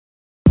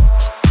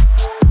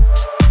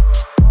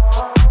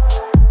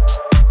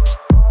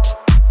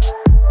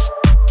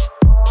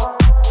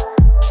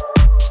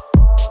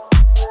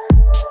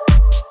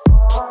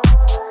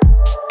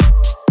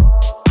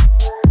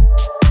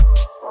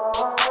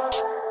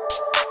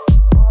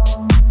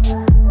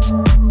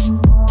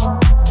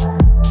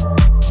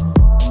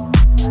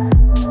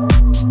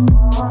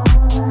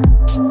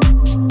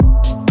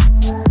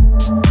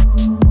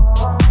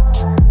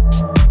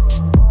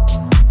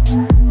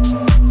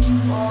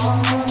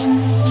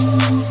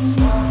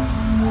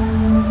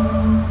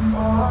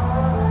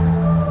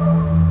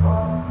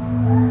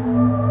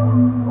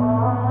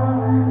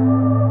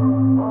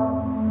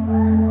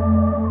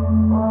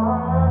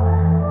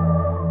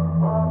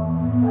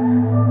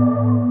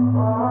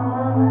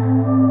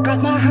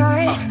Cross my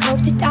heart,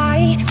 hope to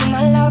die. To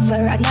my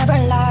lover, I'd never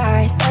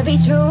lie. Said be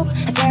true,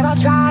 I swear I'll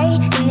try.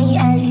 In the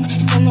end,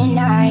 it's him and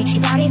I.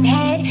 He's out his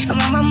head, I'm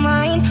on my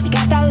mind. We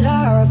got that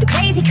love, the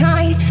crazy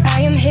kind.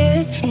 I am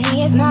his, and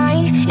he is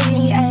mine. In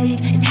the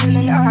end, it's him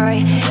and I.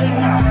 Him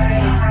and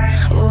I.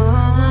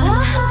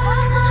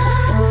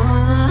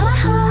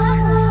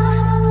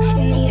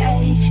 In the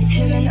end, it's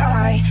him and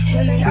I.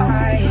 Him and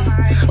I.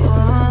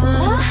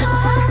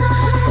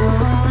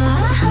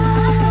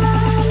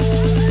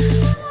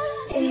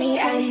 In the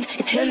end,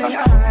 it's him and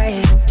I.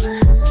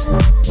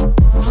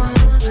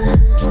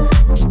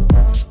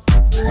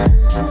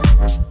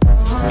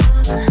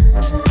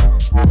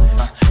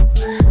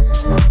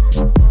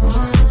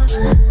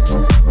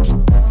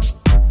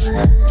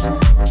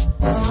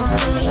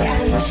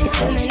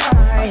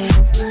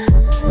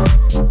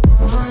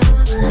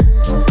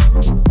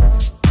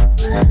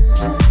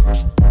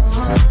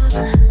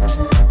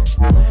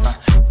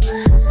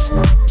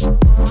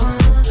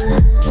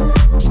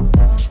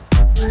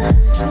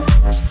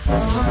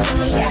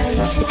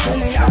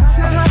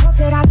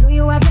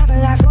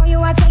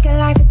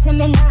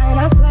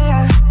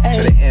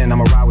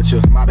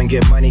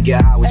 Get money,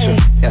 get high with you.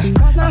 Yeah.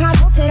 Cross my heart,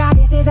 hope to die.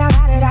 This is how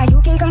bad it I.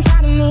 You can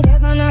confide in me.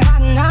 There's no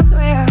hiding, I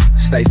swear.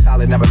 Stay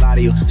solid, never lie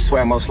to you.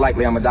 Swear most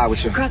likely I'ma die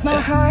with you. Cross my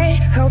heart,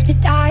 hope to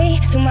die.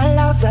 To my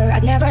lover,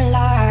 I'd never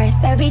lie.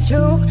 Said be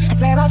true, I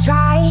swear I'll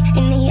try.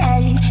 In the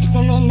end, it's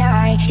him and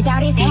I. He's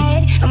out his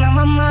head, I'm on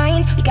my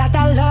mind. We got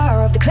that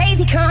love, the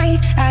crazy kind.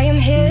 I am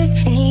his,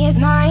 and he is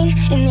mine.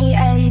 In the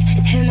end,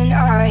 it's him and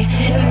I.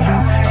 Him and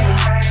I.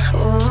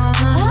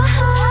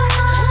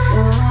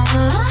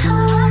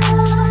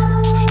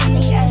 In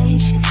the end,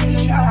 it's him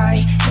and I.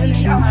 Him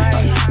and I.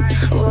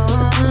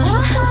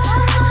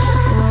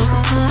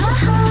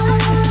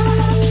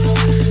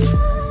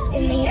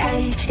 In the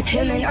end, it's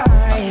him and I.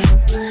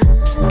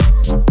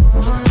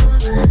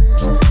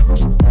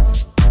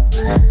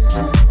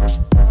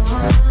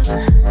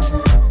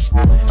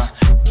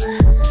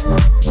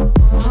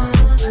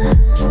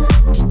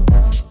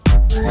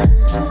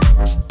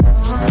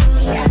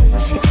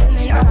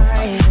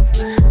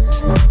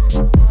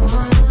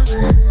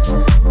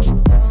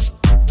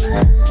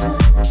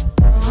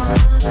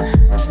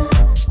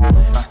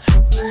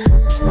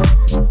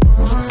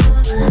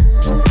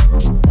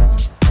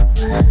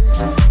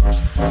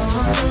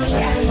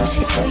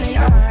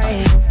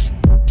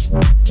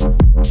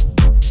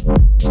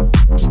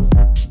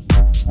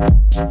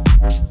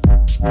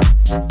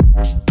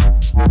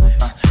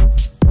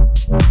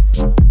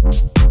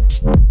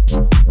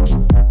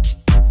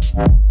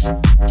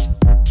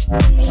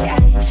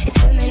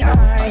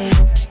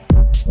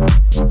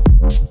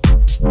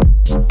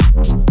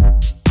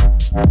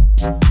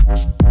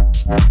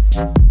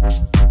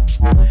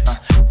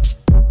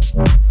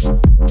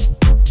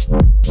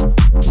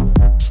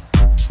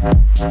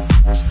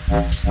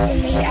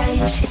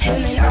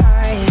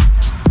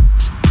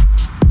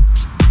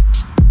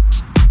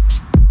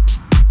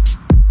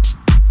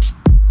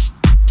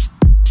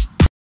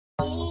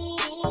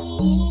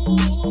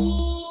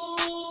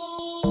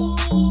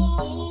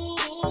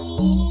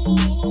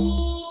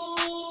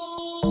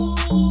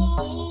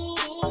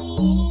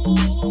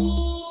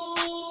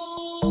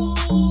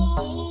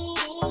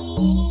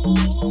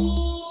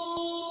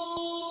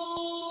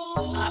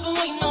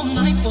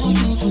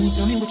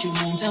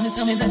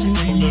 Tell me that you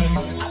need me.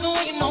 I've been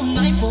waiting all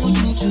night for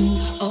you to,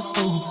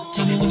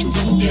 tell me what you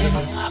want, yeah.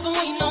 I've been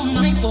waiting all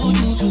night for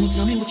you to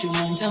tell me what you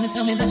want. Tell me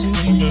that you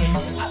need me.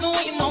 I've been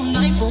waiting all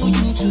night for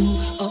you to,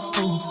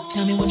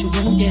 tell me what you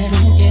want, yeah. I've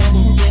been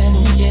waiting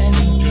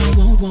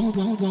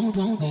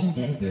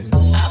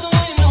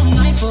all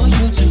night for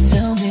you to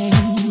tell me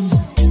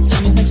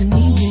that you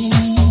need me.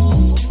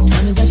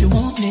 Tell me that you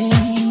want me.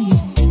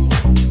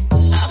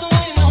 I've been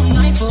waiting all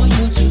night for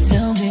you to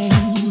tell me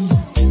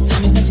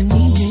that you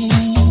need me.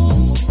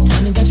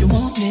 That you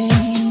want me.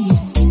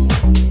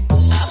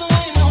 I've been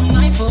waiting all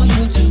night for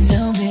you to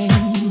tell me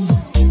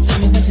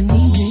that you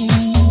need me.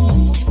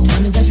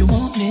 Tell me that you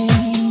want me.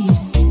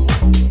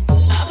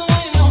 I've been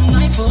waiting all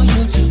night for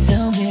you to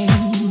tell me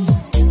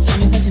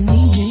that you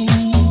need me.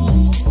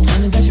 Tell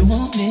me that you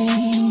want me.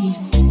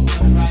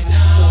 Tell me right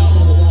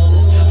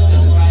now.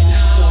 Tell me right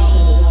now.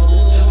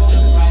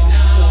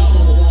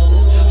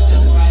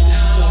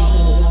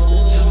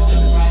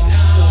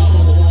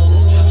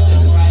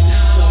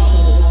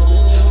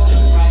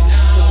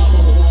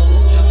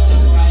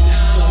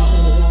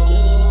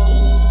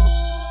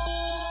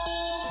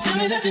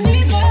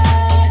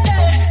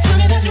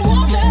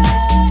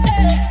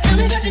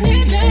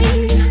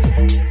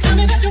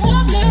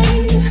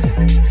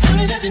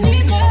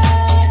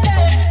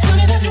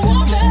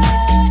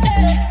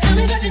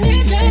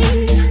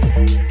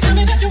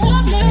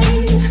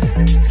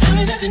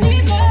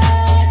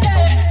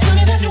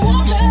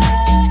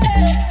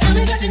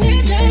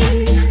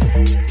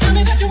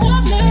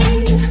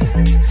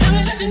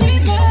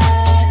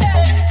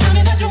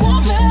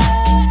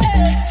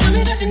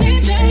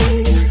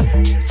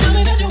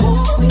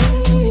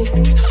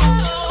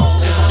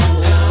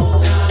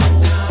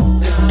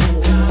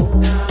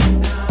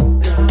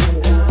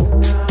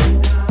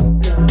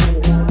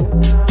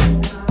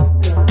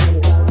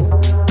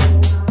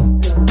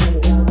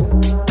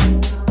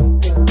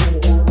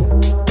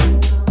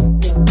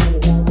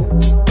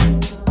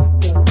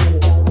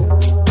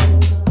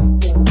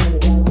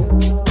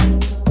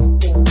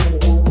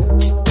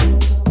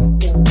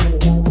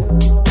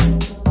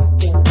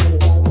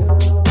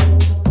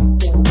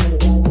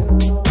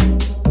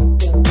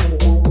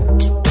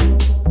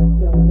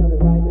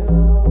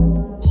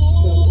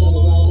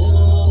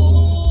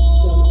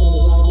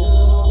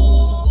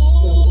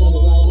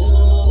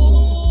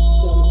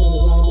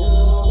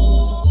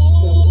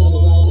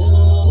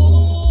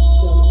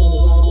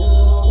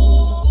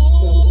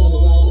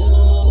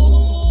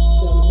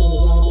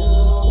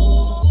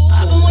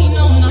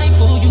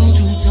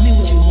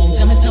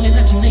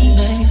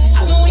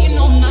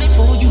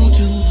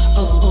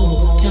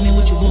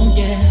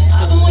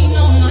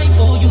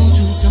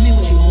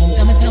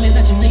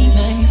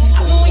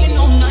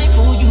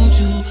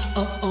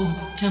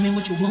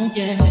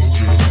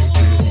 Don't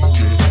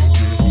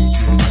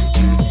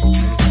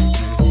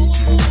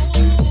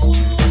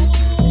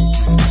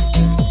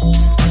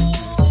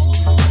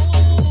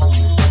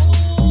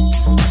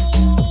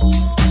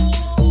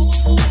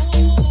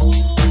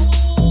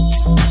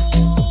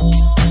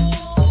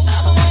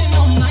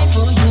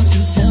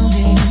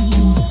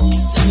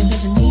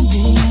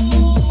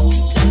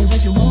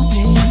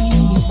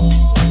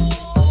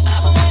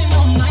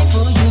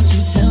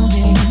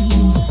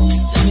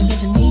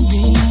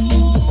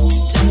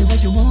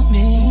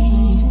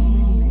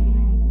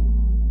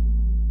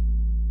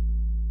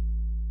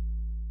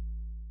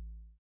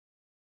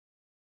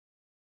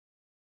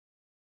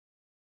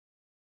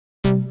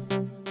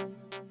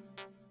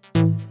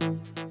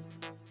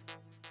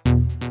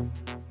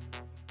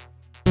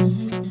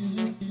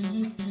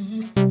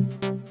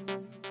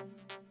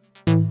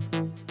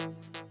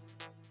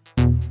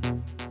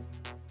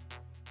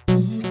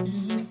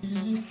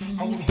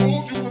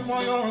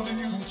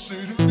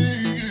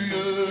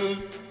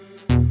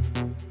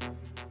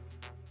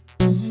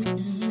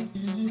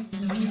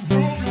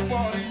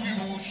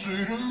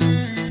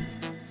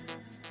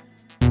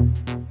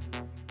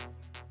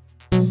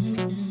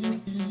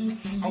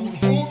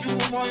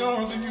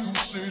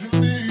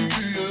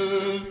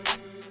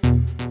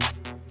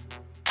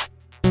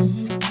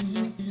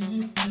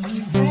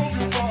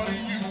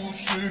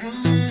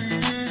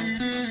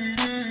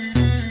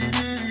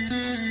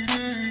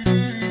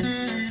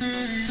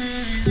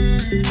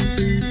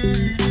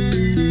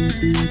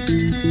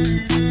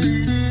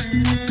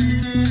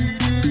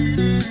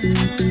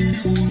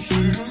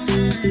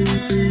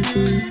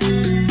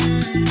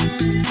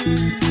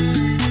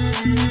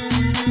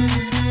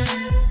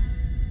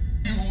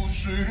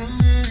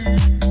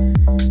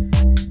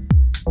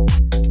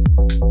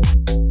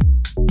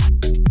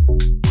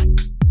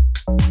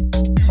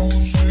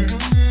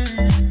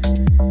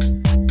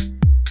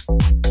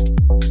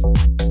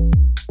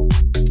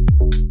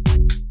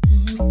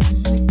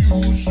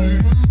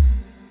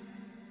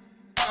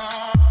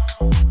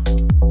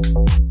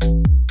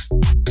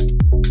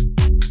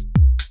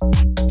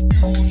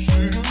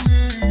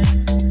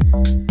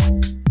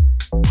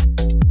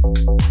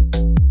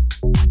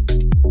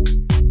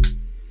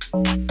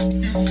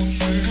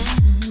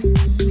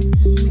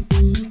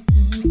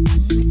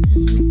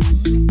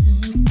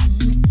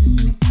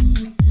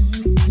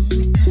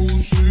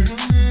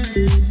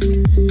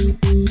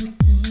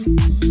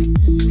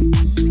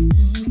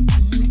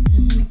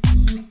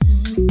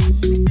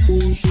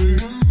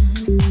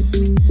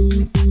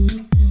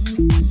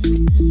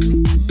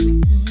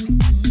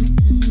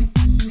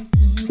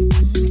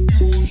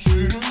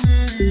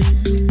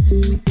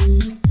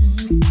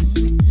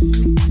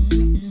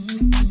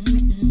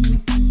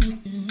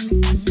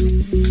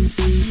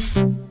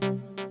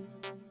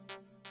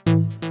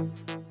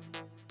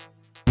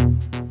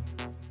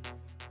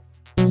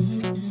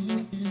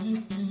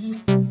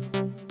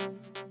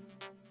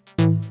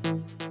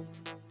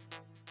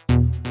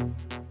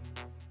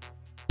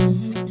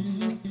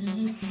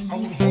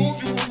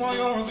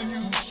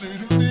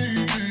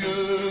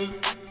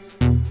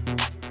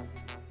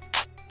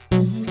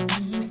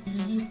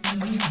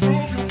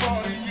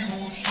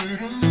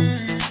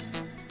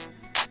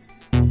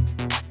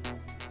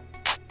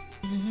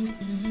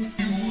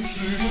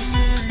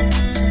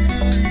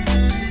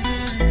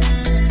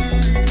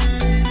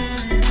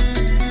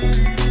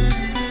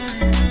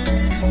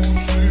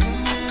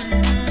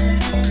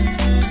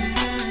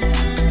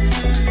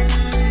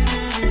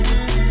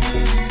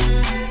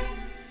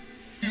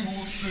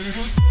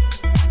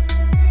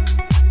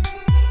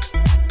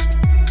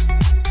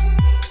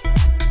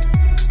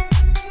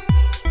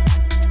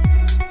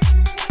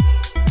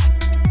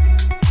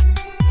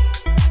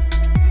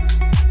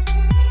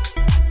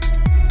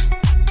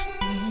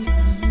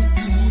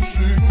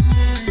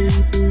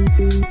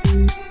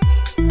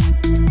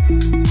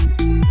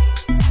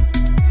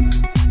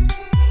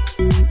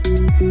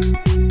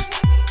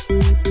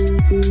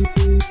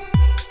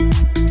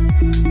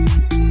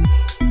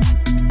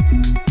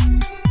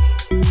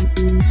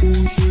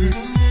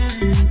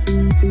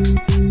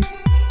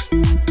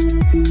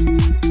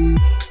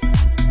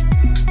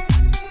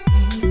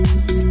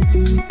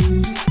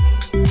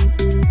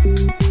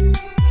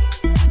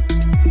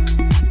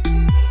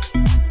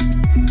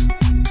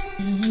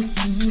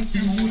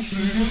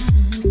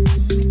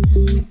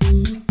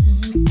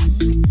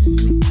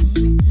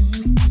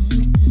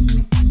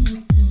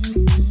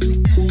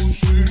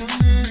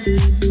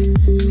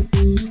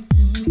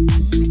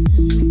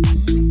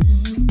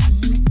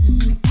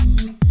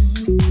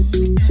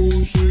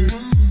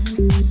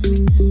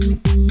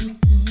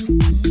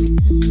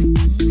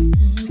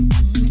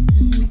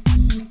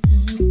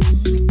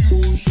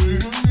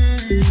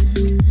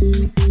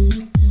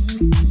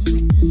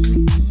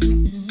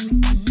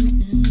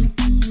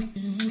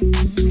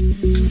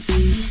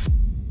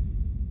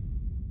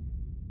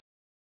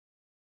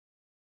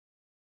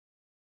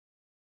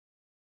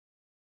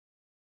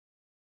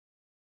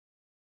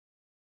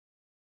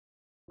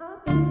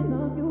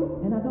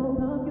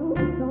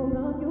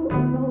listen you,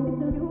 don't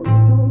listen you,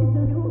 don't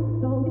listen you,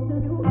 don't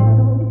listen you,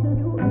 don't listen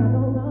you.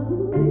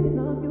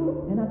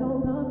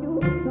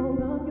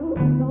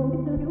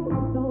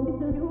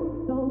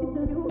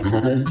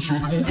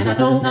 and I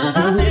don't love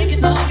you. I'm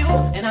thinking of you,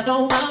 and I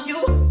don't love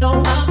you.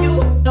 Don't love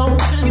you, don't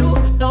listen you,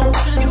 don't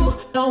listen you,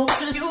 don't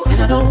listen you,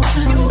 and I don't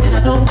listen you, and I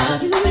don't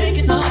love you. I'm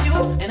thinking of you,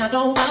 and I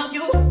don't love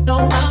you.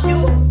 Don't love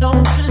you,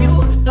 don't listen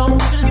you, don't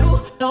listen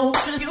you, don't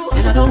listen you,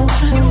 and I don't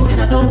listen you,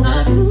 and I don't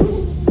love you.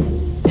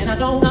 And I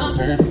don't love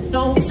you,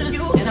 don't listen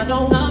you, and I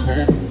don't love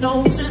you,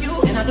 don't listen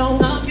you, and I don't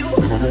love you.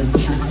 And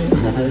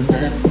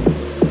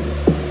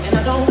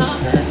I don't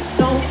love you,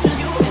 don't listen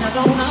you, and I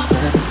don't love you,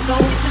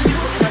 don't listen you,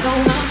 and I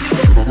don't love you.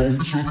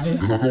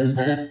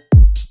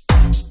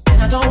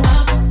 And I don't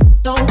love you,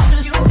 don't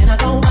listen you, and I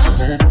don't love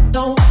you,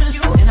 don't listen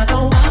you, and I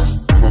don't love you.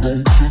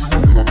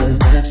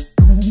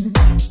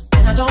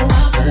 And I don't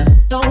love you,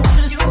 don't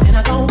listen you, and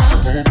I don't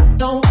love you,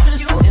 don't listen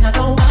you, and I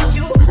don't love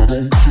you.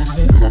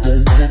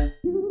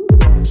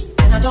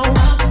 And I don't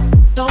love you,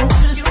 don't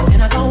listen you,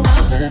 and I don't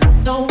love you,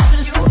 don't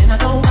listen you, and I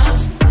don't love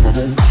you.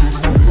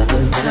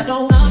 And I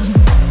don't love you,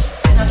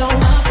 and I don't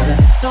love you,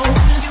 don't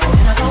listen you,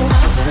 and I don't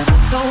love you,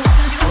 don't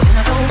listen you, and I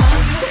don't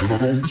love you. And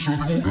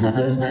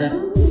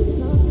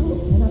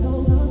I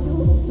don't love you,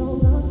 and I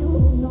don't love you.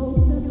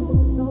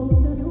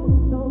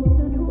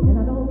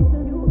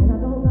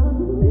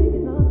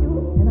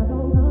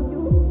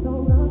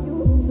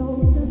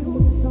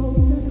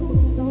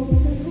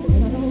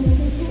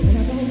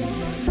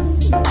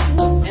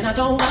 And I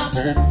don't love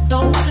you,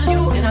 don't listen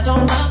you, and I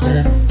don't love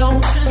you,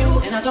 don't listen you,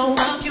 and I don't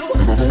love you.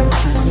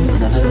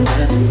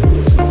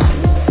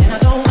 And I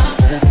don't love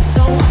you,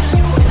 don't listen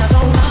you, and I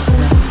don't love you,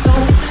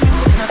 don't listen you,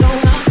 and I don't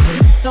love you,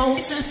 don't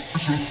listen.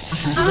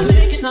 I'm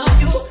thinking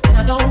of you, and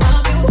I don't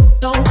love you,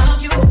 don't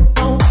love you,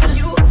 don't listen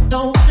you,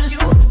 don't listen you,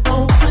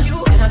 don't listen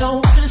you, and I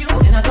don't listen you,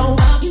 and I don't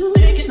love you.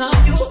 Thinking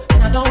of you,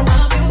 and I don't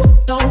love you,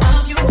 don't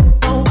love you,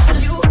 don't listen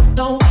you,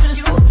 don't listen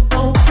you,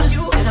 don't listen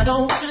you, and I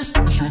don't listen.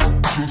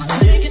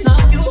 Thinking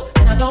of you,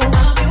 and I don't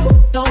love you,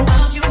 don't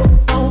love you,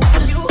 don't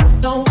listen you,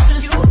 don't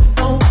listen you,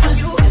 don't listen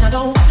you, and I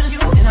don't listen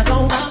you, and I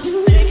don't love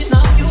you. Thinking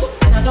of you,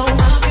 and I don't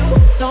love you,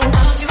 don't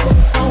love you,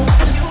 don't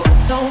listen you,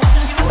 don't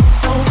listen you,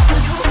 don't listen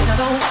you, and I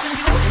don't listen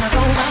you, and I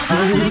don't love you.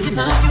 Thinking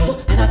of you,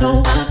 and I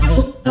don't love you,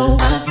 don't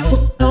love you,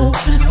 don't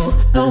listen you,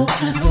 don't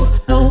listen you,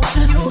 don't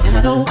listen you, and I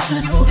don't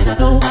listen you, and I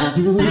don't love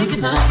you.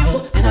 Thinking of you,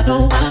 and I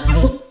don't love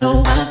you,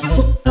 don't love you,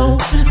 don't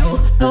listen you,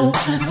 don't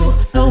listen you,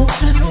 don't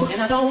listen you,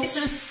 and I don't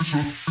listen.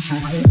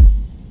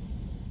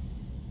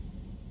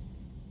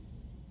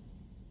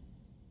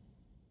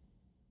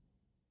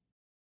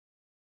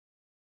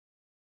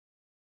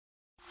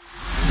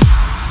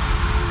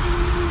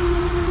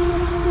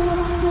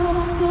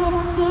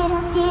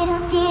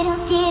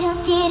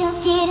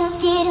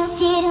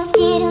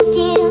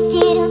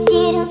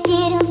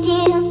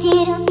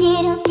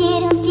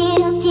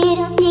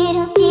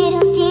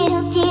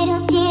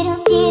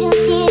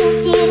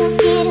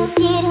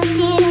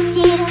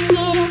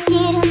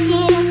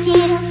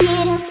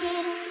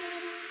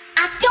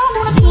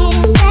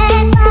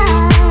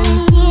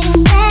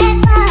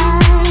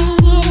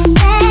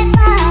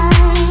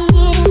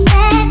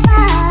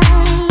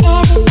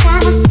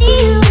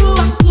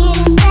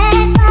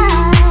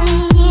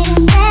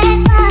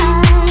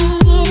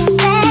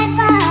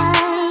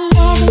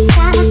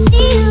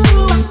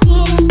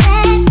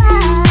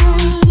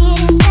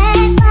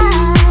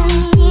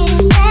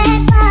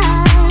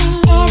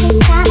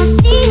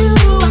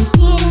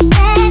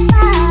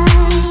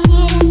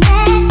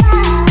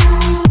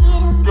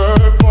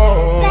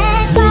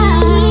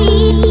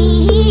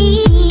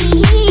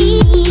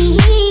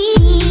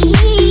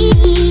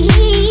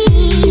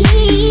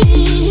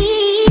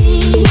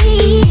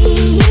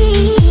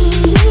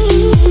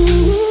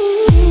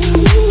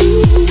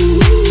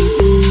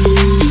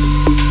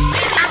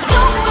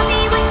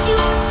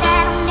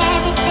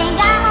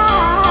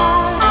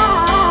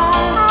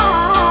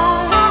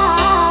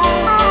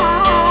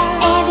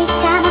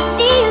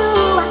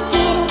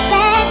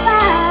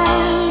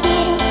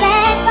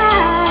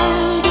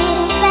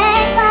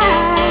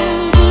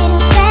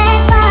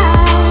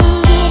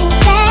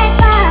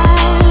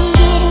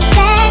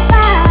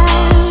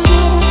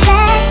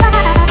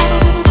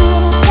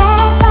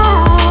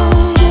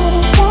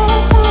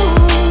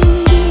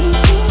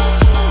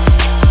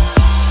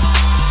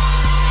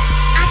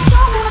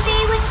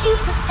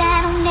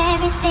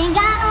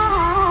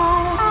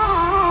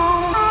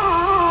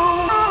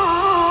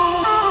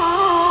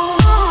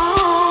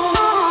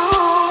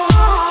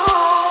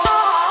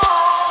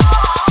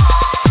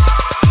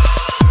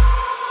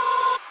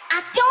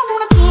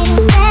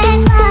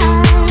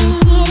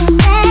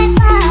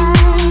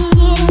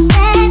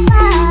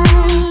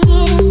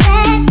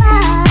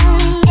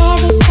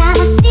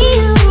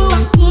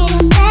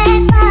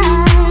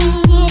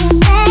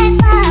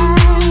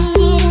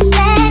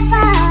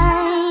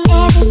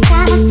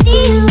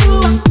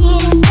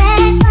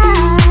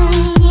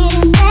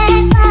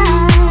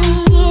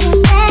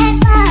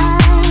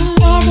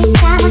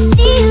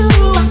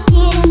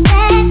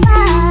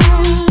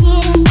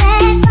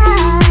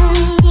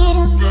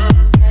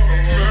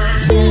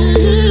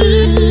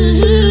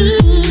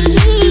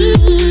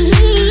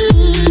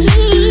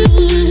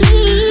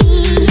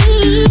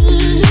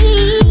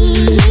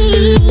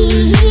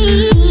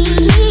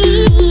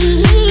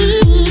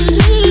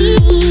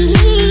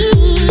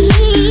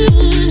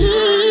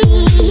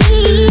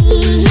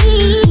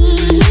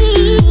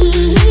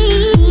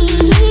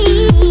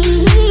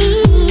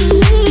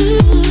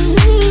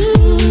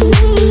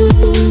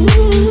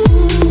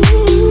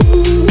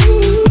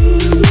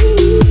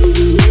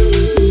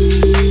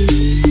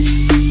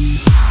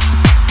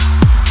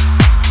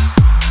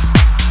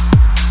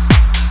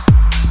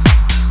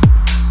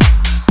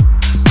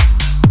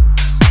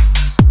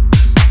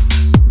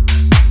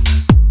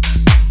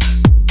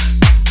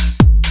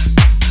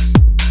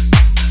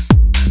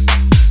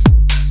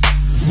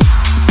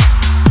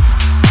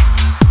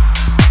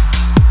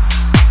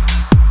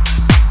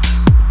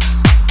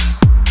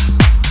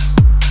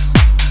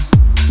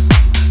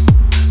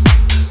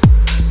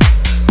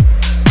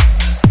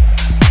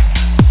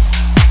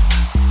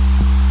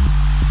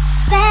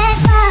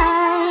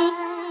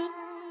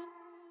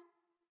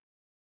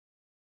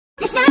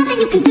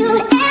 can do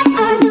to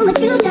ever do what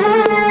you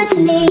done to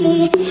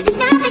me. There's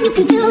nothing you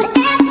can do to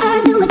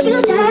ever do what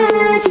you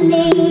done to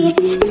me.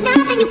 There's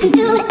nothing you can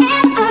do to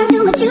ever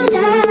do what you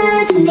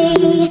done to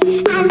me.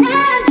 I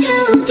loved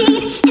you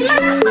deep in my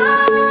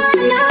heart,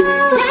 I know.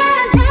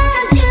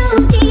 Loved you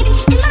deep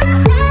in my,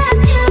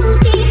 loved you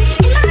deep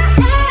in my,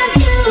 loved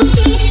you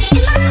deep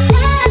in my,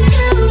 loved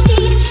you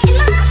deep in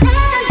my,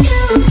 loved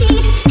you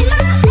deep in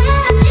my,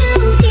 loved you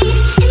deep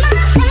in my,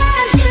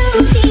 loved you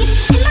deep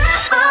in my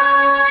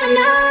heart, I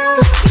know.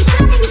 There's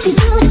nothing you can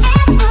do to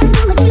ever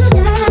do what you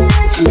done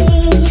to me.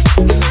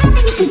 There's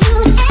nothing you can do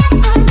to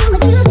ever do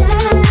what you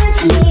done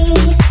to me.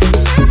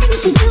 There's nothing you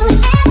can do to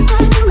ever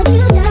do what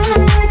you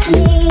done to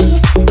me.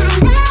 I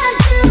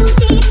loved you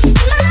deep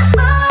in my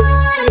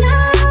heart, I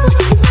know.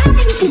 There's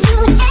nothing you can do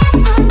to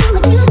ever do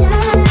what you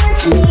done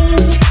to me.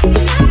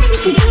 There's nothing you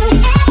can do to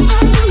ever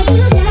do what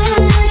you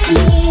done to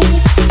me.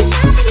 There's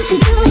nothing you can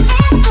do to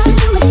ever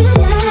do what you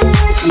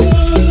done to me.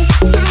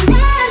 I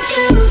loved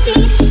you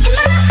deep in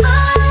my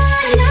heart,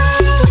 I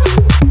know.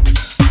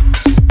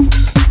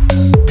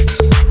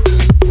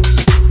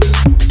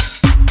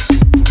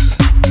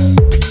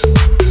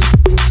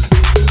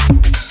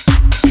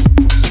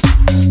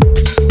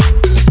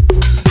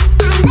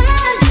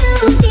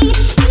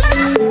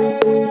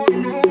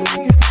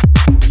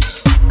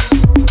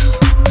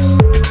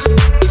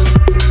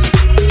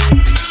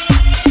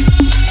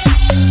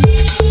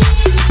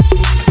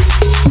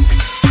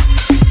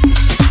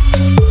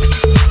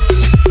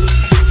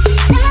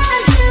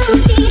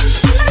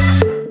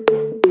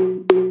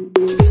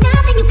 There's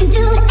nothing you can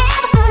do to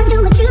ever undo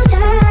what you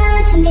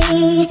done to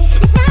me.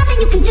 There's nothing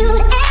you can do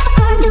to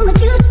ever undo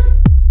what you.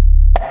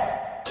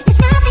 There's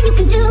nothing you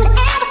can do to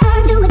ever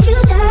undo what you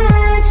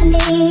done to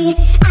me.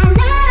 I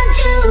loved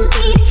you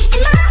deep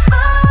in my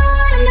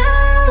heart, I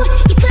know.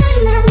 You could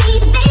not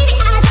leave, baby.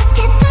 I just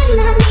kept could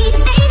not leave,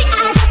 baby.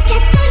 I just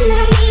kept could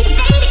not leave,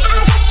 baby. I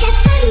just kept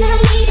could not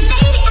leave,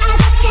 baby. I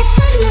just kept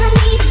could not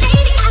leave,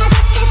 baby. I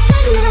just kept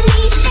could not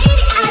leave,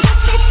 baby. I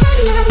just kept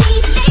could not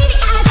leave, baby.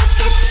 I just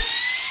kept.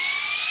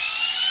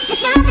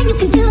 There's nothing you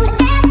can do to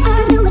ever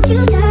undo what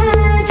you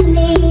done to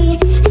me.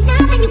 There's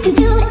nothing you can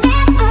do to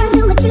ever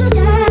undo what you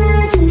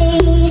done to me.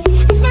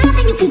 There's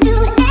nothing you can do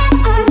to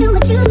ever undo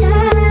what you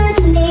done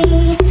to me.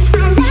 I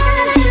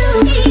loved you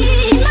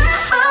deep in my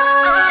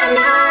heart, I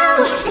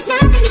know. There's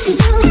nothing you can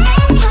do to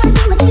ever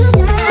undo what you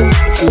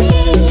done to me.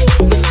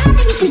 There's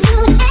nothing you can do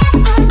to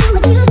ever undo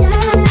what you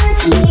done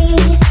to me.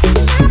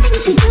 There's nothing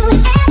you can do to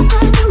ever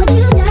undo what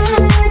you done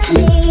to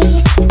me.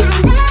 I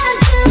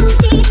loved you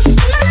deep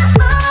in my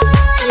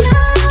heart, I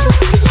know.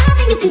 There's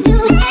nothing you can do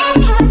to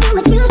ever undo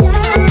what you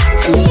done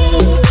to me.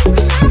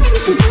 There's nothing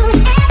you can do to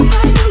ever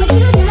undo what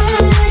you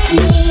done to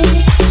me.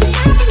 There's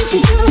nothing you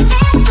can do to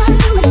ever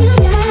undo what you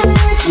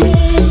done to me.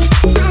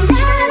 I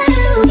loved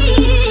you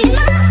deep in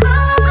my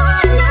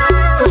heart, I know.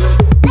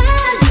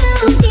 Loved you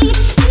deep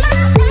in my,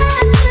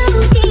 loved you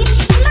deep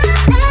in my,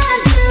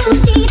 loved you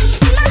deep in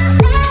my,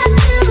 loved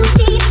you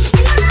deep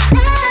in my,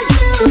 loved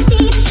you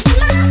deep in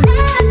my,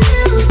 loved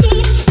you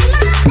deep in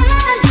my,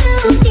 loved you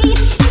deep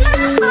in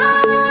my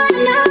heart,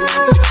 I know.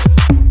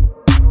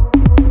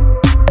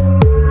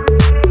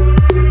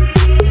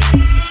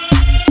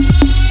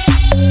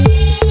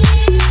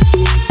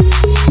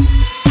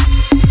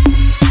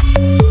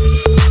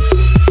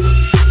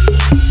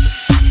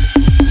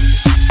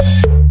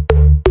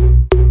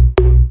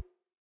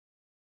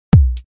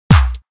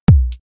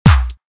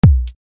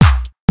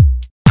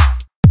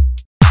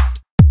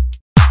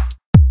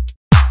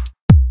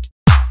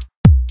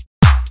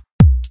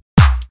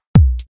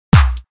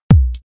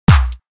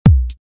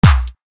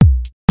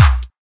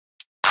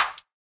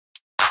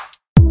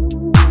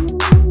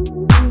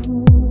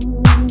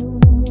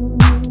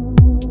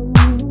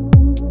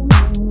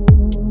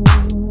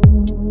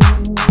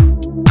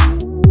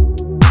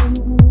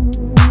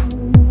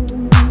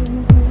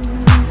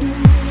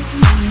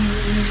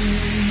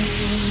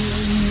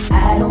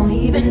 I don't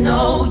even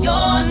know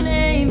your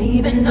name,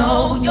 even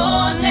know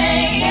your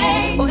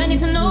name. Boy, I need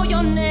to know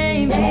your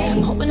name.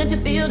 I'm hoping that you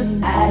feel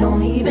this. I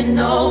don't even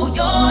know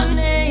your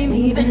name,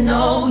 even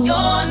know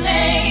your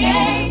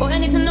name. Boy, I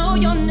need to know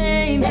your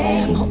name.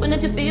 I'm hoping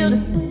that you feel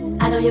this.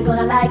 I know you're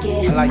gonna like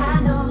it. I like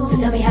it. So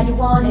tell me how you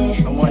want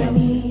it. I want it.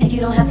 And you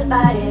don't have to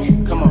fight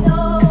it. Come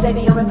on. Cause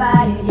baby, you're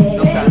invited, yeah.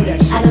 Don't stop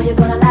that shit. I know you're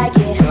gonna like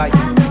it. I like it.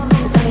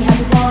 So tell me how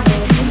you want it.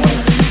 I want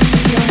it.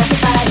 You don't have to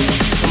fight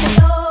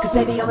it. Cause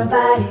baby, you're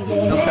invited,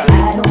 yeah. Don't stop.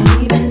 I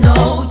don't even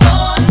know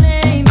your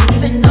name,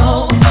 even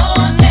know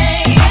your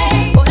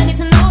name. Boy, I need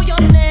to know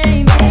your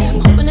name. I'm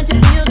hoping that you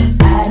feel this.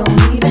 I don't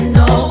even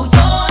know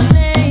your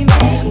name.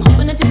 I'm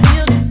hoping that you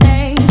feel the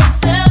same. So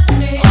tell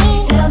me.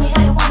 Tell me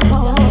how you want it.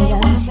 Tell me how you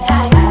want it.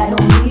 I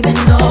don't even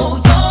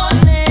know your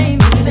name,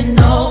 even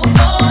know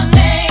your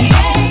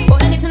name. Boy,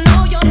 I need to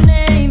know your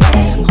name.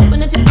 I'm hoping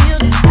that you feel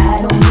this.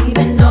 I don't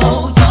even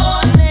know your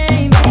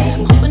name.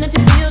 I'm hoping that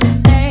you feel the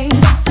same.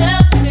 So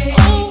tell me.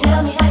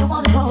 Tell me how you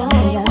want it. Tell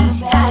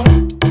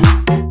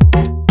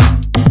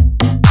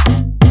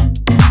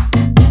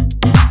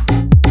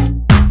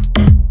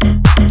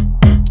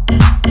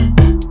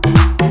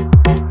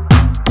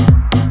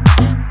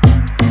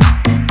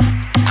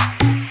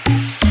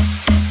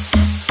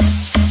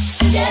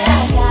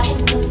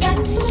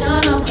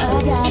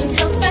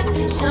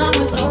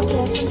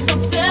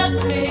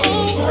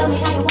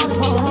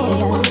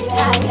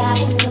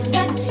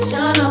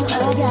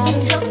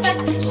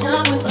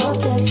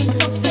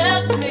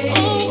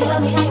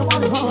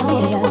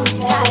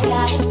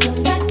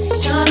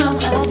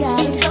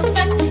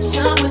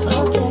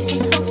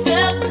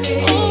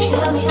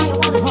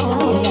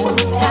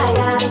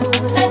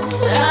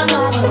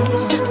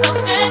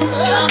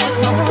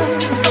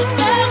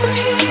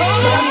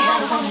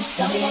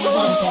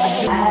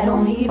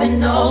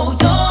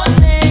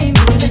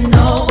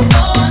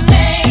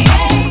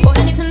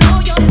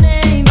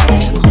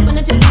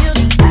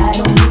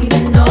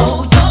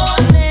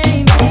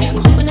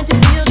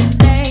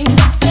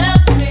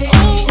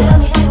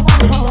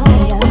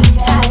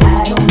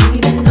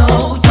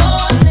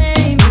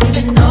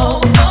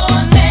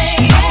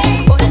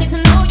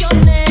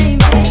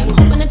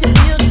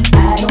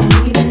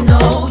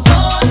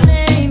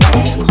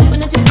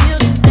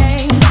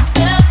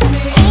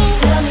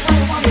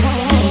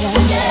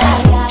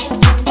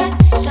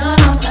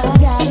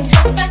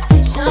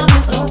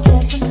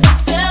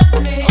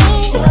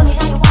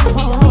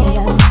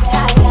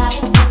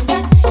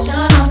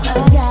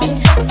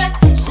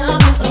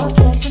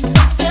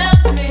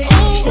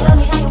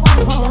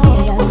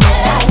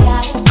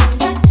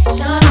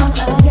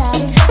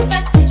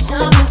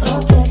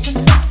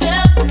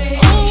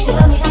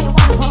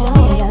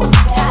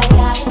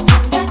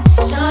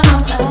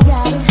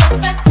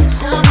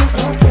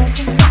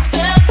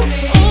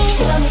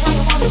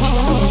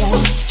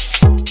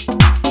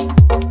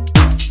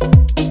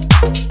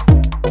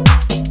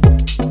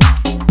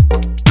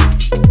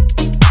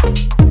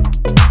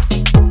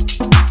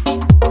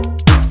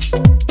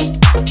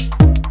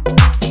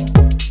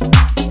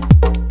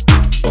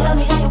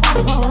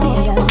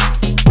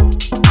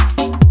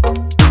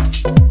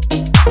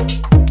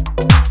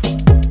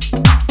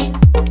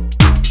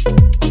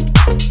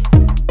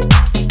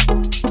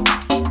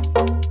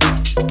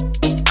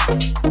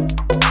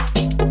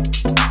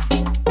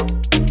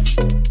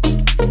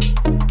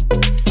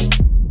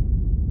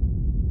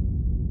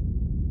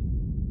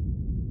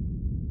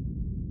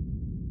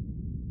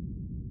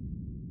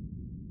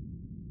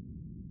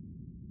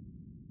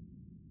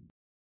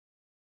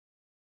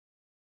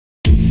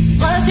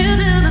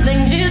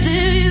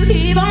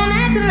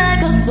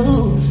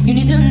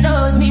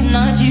know it's me,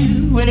 not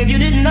you. And if you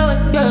didn't know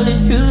it, girl,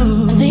 it's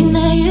true. I think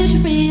that you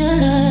should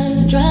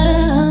realize and try to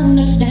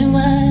understand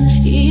why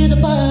he is a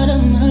part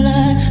of my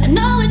life. I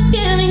know it's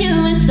killing you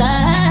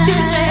inside. You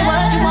can say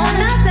what you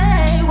wanna say,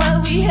 what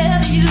we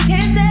have you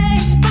can't say.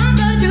 From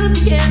the truth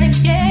you can't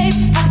escape.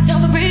 I can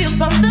tell the real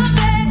from the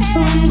fake.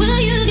 When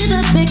will you get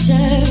the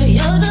picture?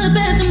 You're the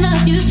best in the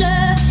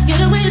future. Get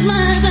away is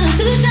my time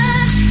to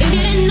shine. If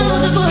you didn't know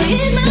the boy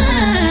is mine.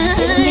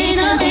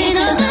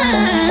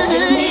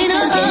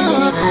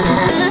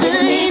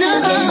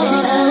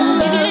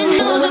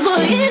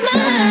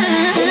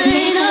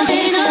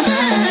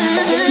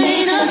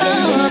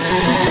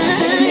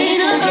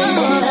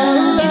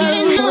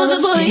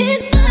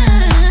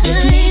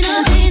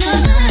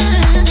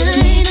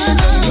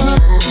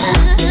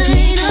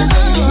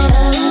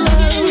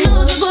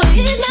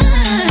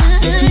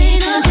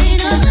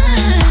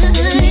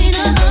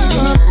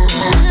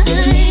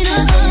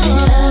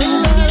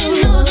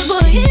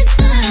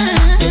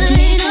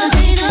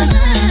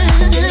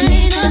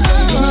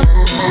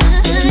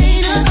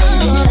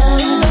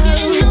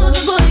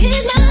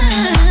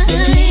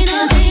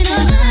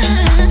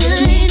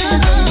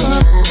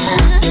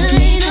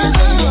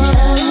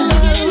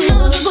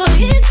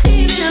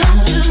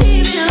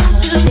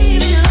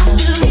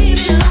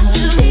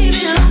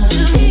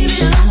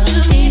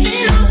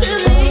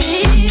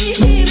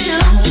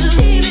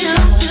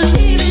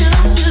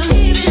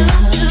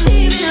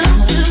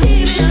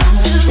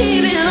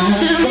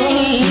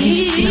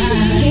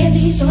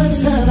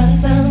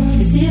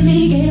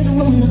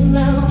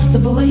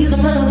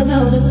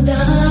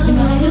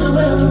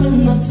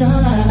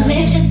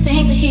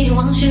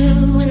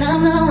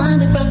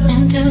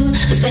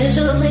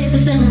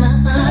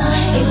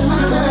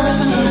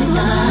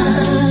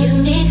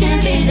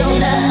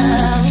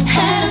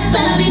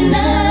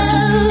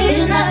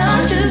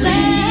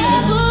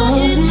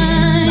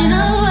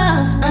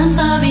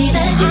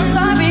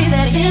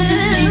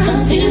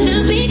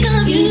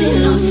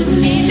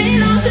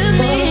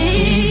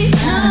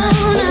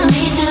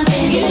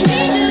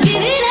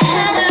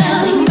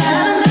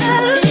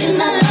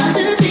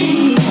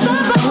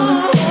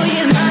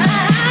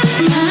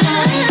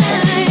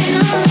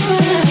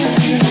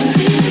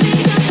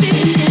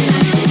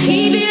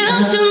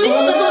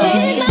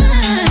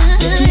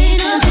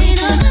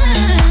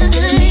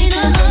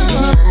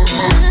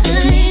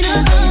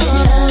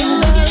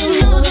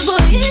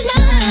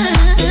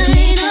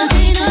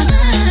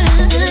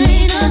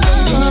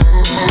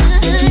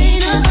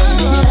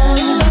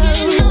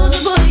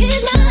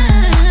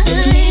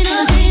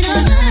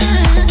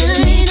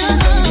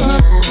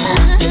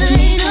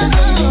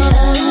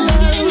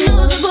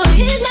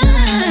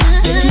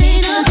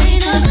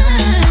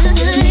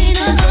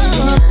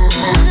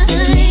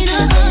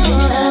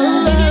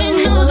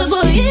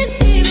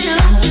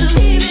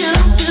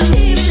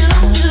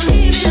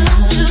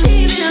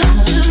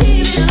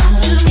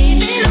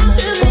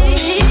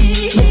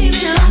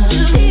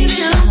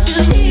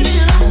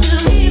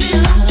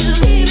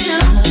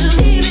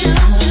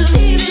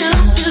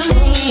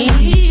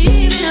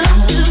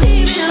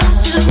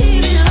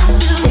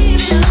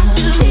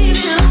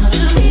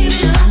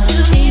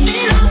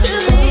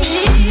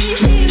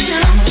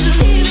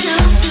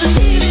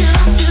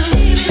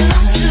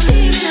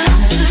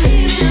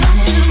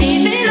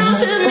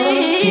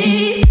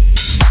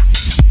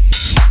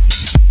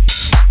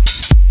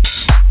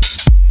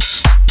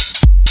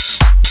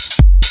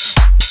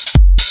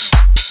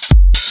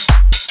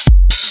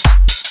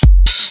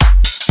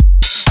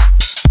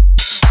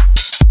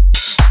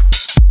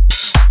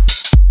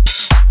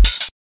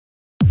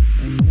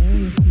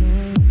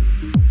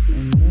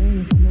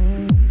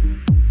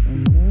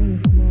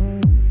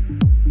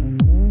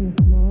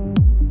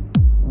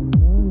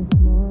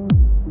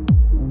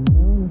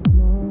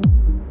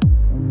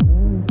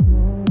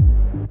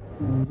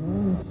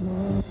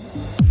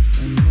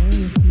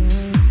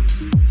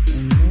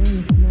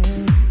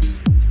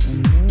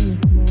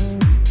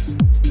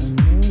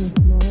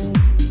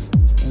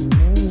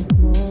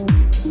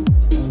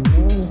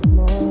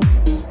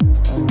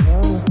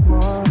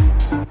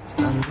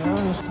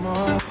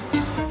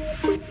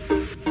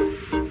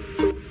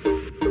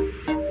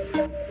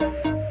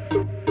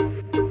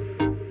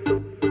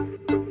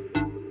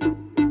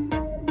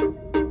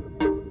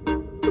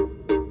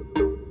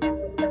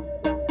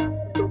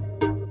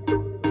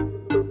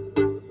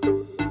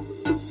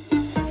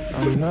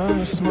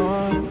 you're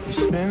smart, you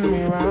spin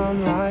me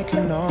round like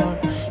an arm.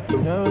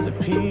 You know the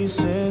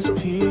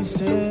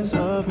pieces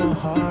of my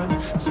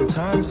heart.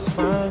 Sometimes it's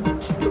fun,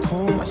 you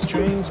pull my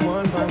strings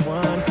one by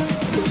one,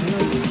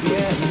 until you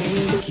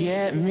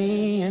get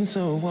me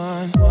into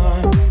one,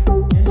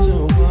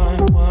 into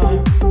one,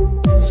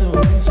 into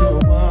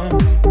one,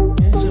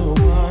 into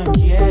one,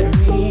 get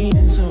me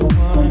into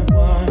one,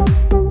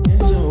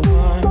 into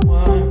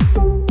one,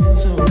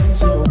 into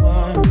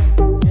one,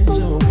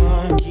 into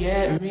one,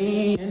 get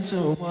me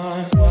into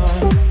one,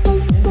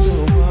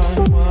 into one,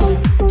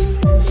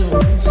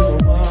 into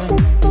one,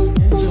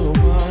 into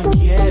one,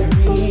 get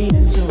me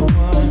into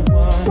one,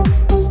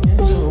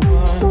 into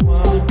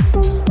one,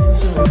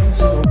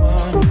 into one.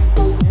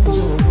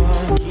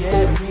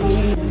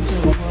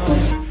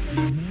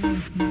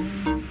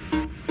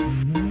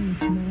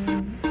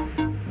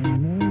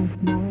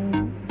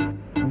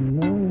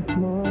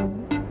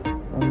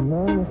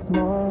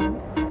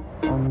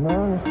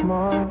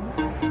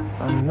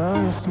 I know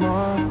you're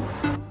smart,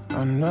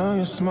 I know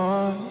you're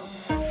smart,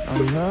 I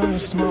know you're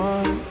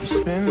smart. You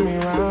spin me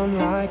round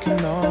like a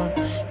knot.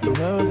 You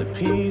know the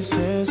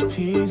pieces,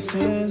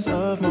 pieces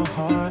of my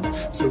heart.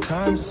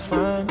 Sometimes it's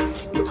fun,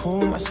 you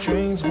pull my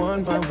strings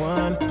one by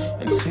one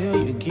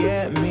until you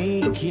get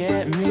me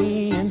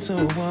into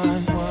one,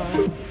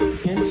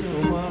 into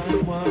one,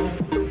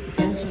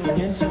 into one,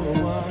 into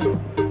one.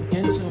 Get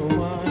me into one, into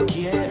one, into one,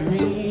 get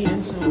me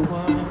into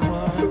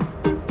one,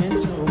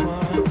 into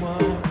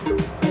one,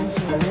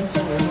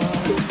 into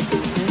one,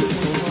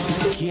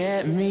 into one.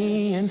 Get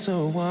me into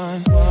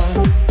one,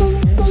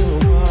 into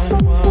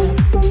one,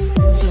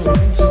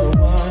 into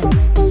one,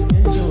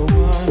 into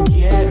one.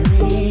 Get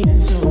me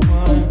into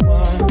one,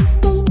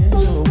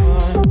 into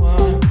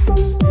one, into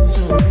one, into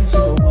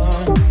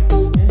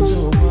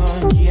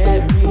one.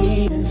 Get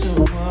me into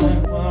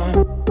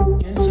one,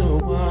 into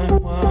one,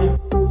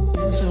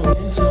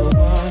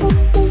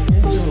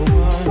 into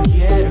one.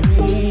 Get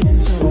me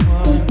into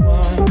one,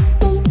 into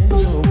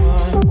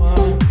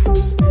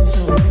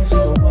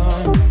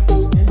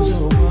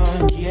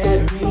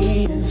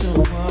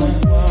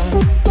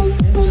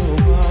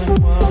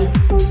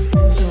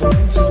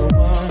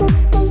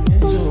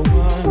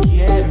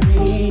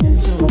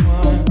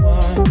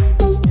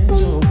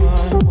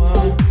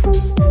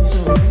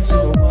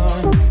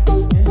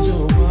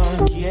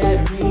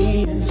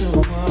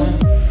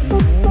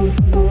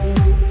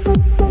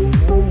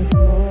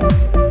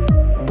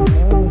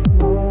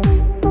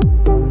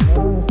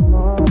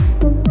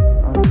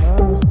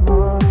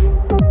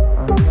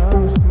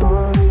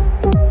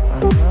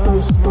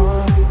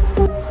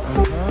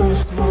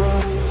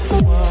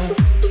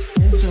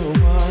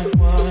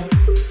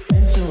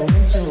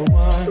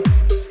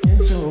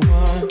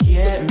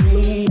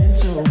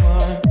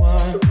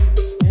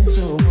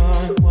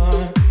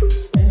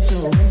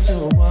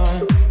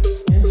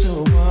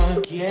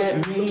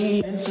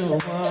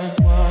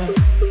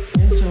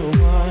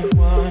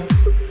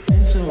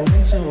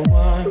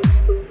one,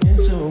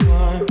 into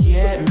one.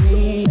 Get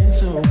me into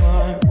one,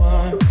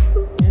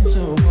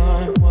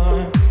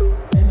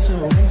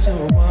 into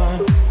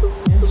one,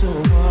 into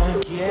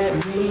one. Get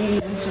me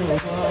into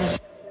one.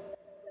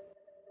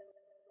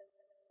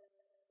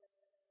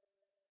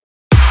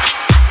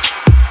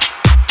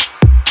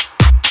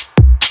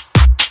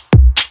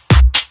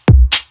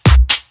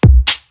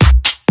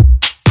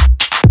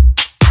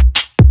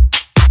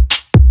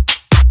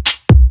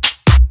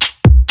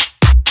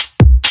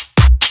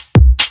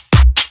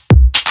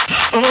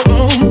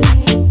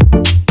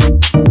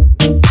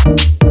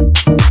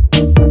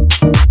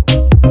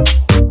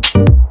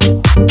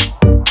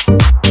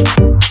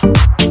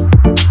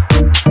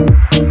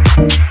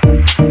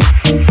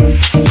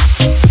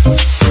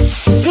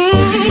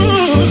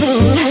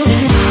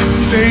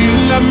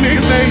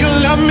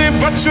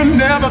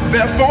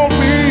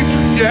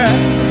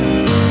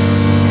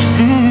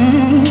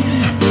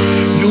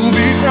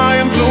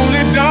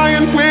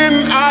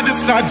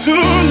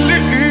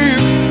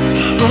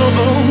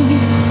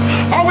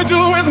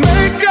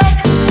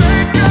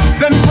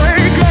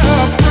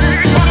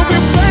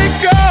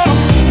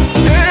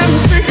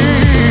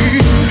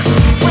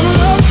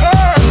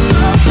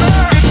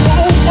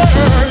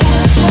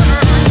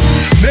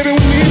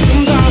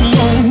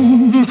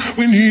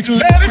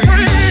 Let it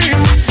breathe.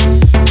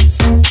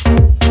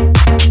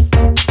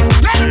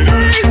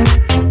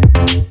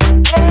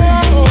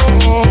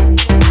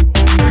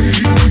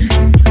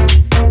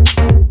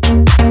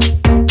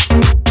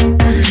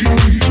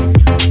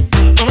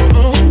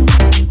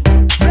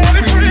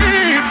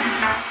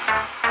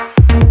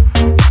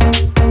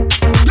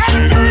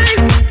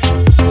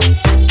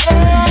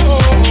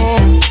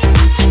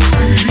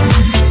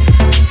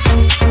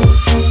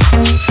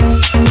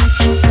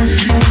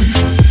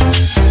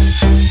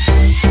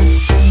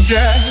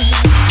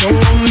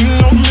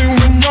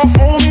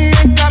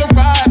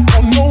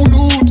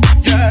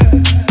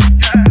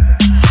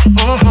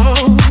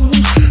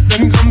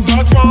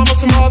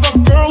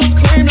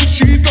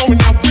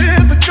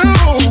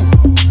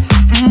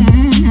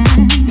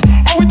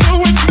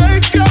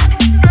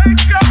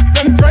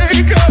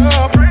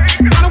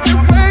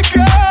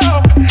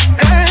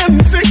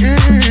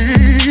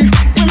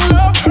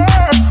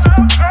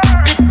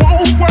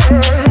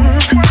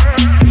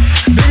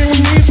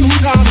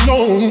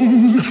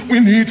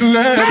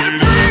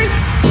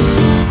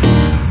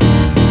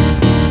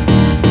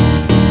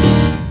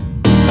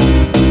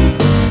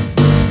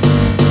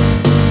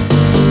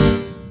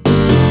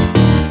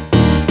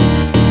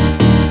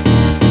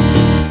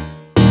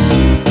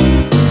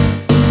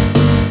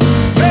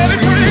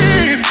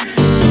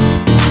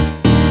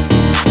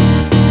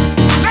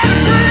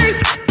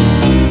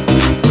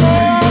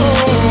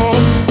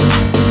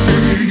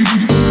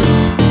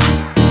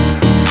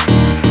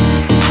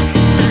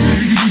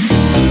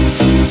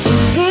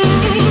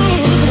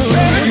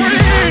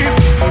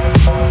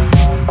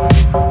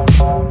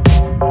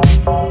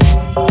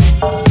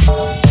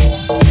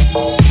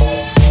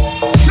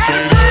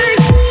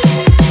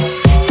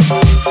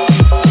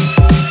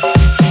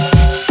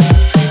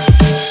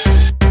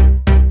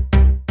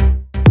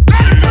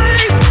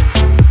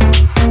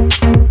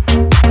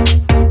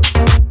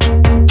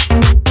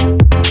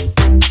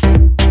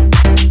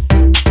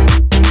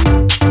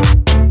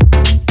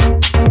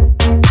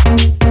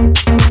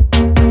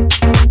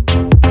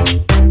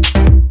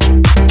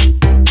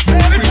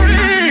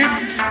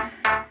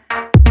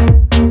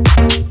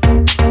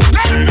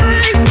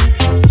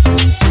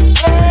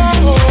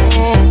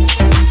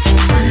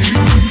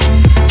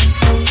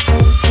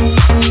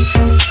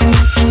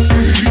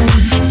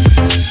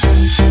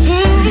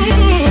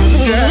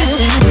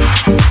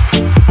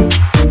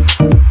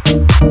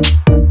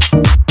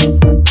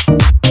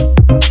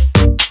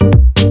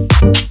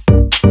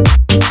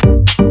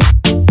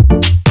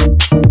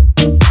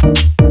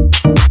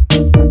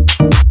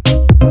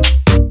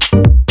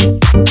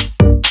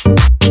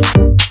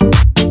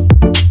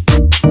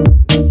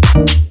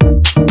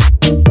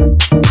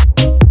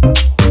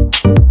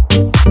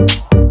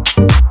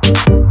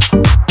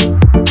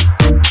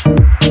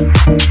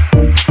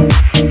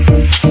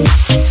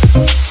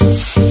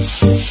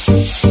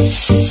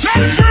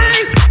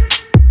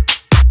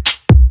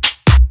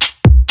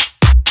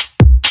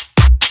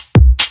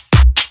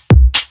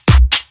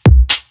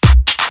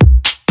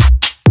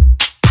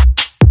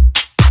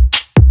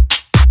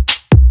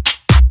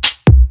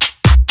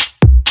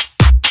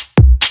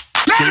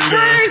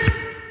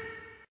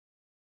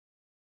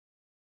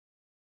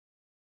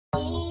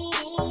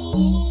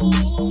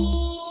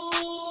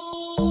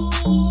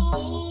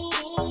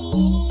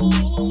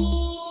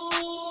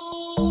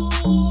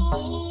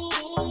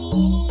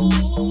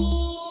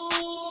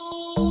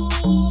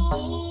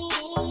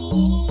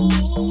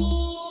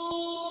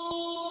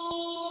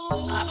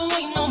 I've been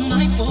waiting all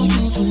night for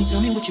you to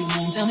tell me what you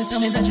want. Tell me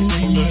that you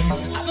need me.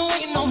 I've been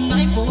waiting all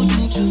night for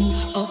you to,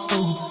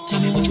 tell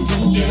me what you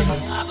want, yeah.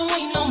 I've been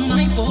waiting all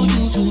night for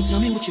you to tell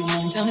me what you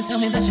want. Tell me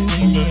that you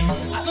need me.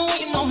 I've been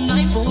waiting all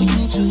night for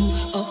you to,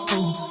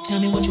 tell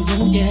me what you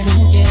want, yeah.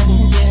 Want, yeah,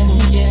 want, yeah,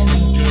 want, yeah.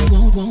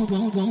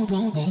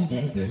 Want.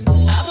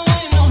 I've been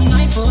waiting all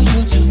night for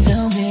you to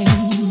tell me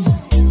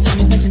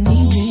that you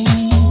need me.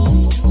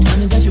 Tell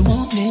me that you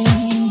want me.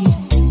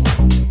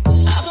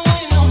 I've been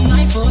waiting all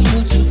night for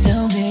you to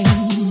tell me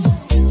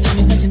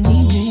that you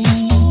need me.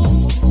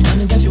 Tell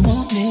me that you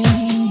want me.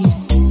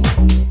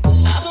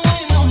 I've been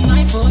waiting all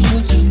night for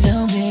you to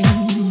tell me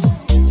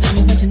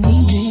that you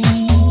need me.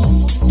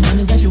 Tell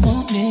me that you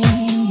want me.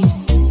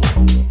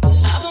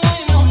 I've been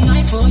waiting all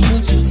night for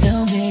you to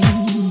tell me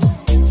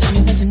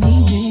that you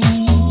need me.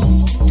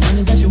 Tell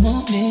me that you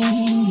want me.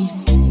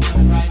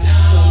 Right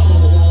now.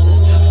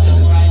 Tell me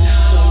right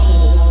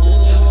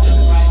now. Tell me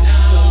right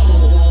now.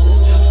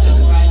 Tell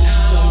me right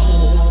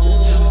now.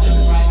 Tell me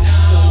right now.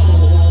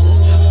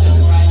 Tell me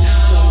right now.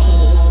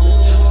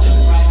 Tell me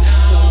right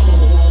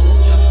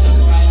now. Tell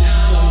me right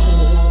now.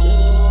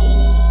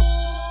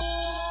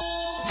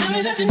 Tell me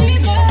that you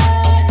need me.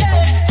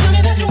 Tell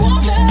me that you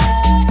want me.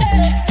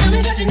 Tell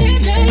me that you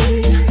need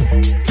me.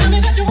 Tell me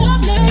that you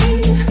want me.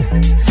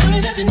 Tell me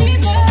that you need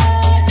me.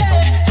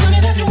 Tell me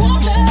that you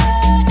want me.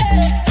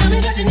 Tell me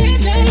that you need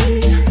me.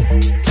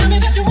 Tell me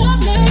that you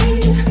want me.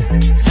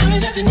 Tell me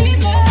that you need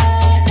me.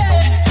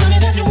 Tell me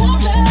that you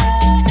want me.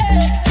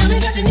 Tell me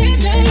that you need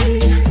me.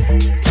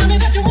 Tell me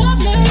that you want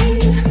me.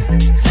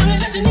 Tell me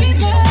that you need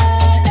me.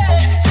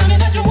 Tell me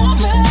that you want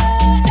me.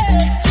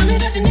 Tell me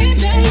that you need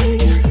me.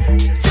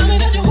 Tell me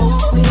that you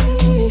want me.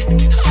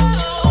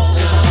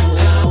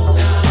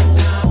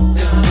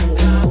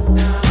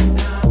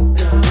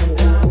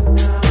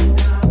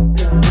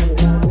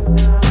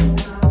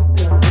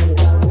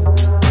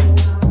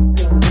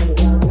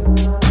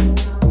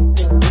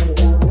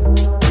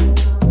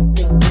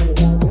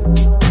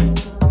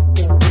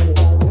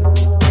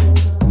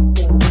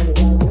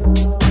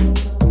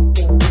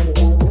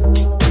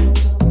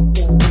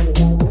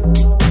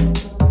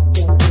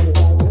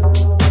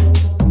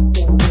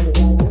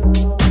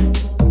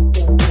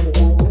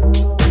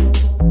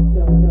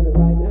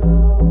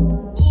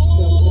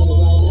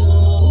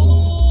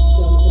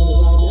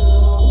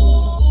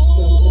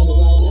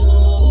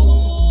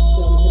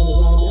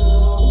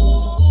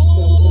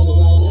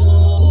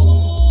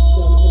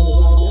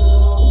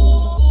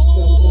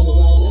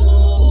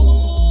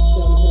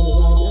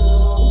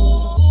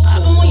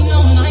 I've been waiting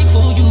all night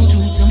for you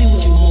to tell me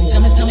what you want.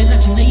 Tell me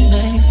that you need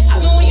me.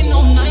 I've been waiting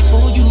all night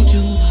for you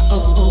to,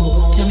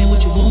 tell me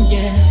what you want,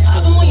 yeah.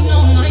 I've been waiting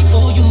all night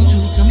for you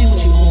to tell me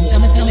what you want. Tell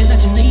me that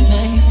you need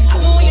me.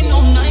 I've been waiting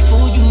all night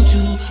for you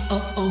to,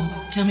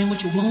 tell me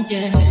what you want,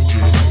 yeah.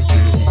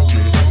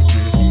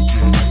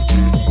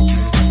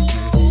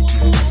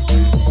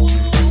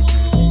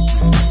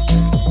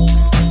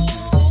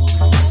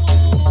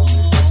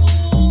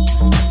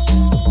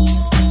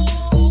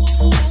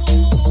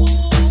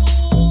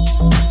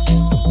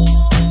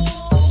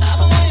 I've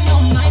been waiting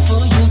all night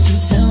for you to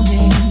tell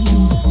me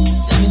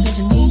that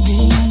you need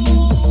me.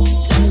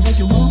 Tell me that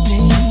you want me.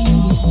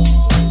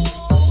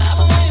 I've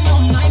been waiting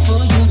all night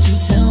for you to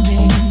tell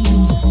me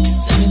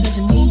that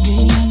you need me.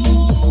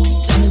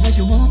 Tell me that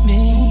you want me.